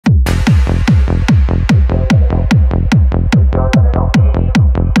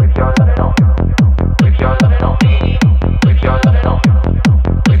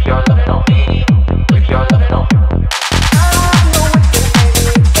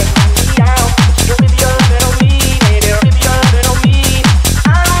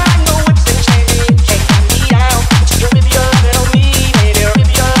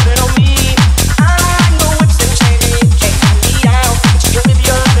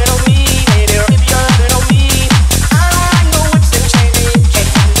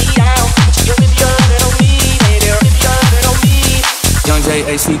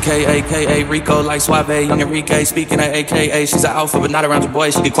R-E-A-C-K-A-K-A, Rico like Suave, young Enrique, speaking at AKA. She's an alpha, but not around your boy.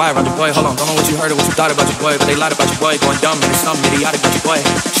 She get quiet around your boy. Hold on, don't know what you heard or what you thought about your boy, but they lied about your boy. Going dumb and it's something idiotic about your boy.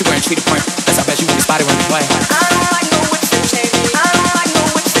 She wearing cheetah print, that's how bad she won't get spotted around your boy. I don't like no whips and chains. I don't like no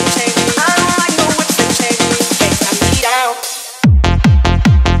whips and chains. I don't like no whips and chains. Can't tie me down.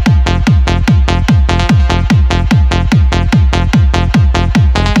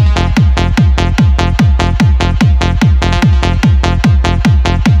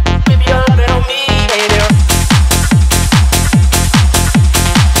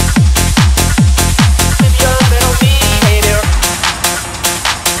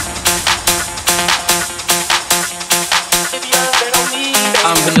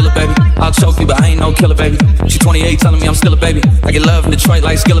 I'll choke you, but I ain't no killer, baby. She 28, telling me I'm still a baby. I get love in Detroit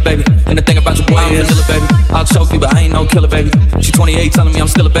like Skilla, baby. And the thing about your boy, I'm vanilla, baby. I'll choke you, but I ain't no killer, baby. She 28, telling me I'm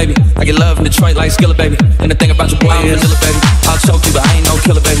still a baby. I get love in Detroit like Skilla, baby. And the thing about your boy, I'm vanilla, baby. I'll choke you, but I ain't no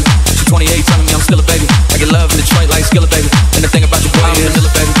killer, baby. She 28, telling me I'm still a baby. I get love in Detroit like Skilla, baby. And the thing about your boy, I'm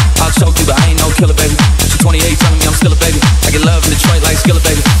vanilla, baby. I'll choke you, but I ain't no killer, baby. She 28, telling me I'm still a baby. I get love in Detroit like Skilla,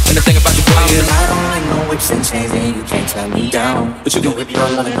 baby. And the thing about your boy, I'm vanilla. I don't like no whips and chains, and you can't tie me down. But you can whip your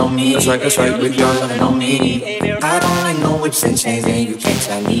lovin' on me. That's right, whip your lovin' on me. I don't like no whips and chains, and you can't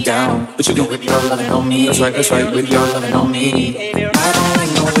tie me down. But you can whip your lovin' on me. That's right, whip your lovin' on me. I don't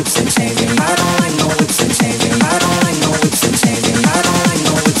like no whips and chains, and I don't like no whips and chains, and I don't like no whips and chains, and I don't like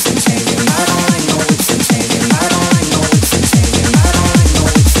no whips and chains, and I don't like no whips and chains, and I don't like no whips and chains, and I don't like no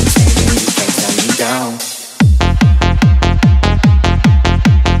whips and chains, and you can't tie me down.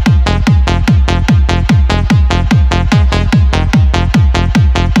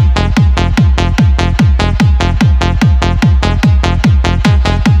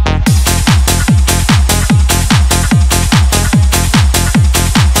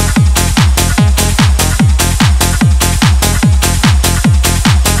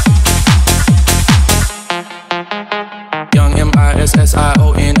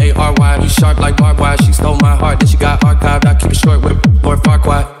 S-I-O-N-A-R-Y. You sharp like barbed wire. She stole my heart, then she got archived. I keep it short with Lord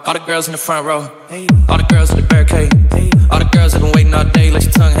Farquaad. All the girls in the front row, all the girls in the barricade, all the girls have been waiting all day. Let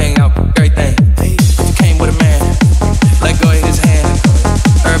your tongue hang out, everything. If you came with a man, let go of his hand.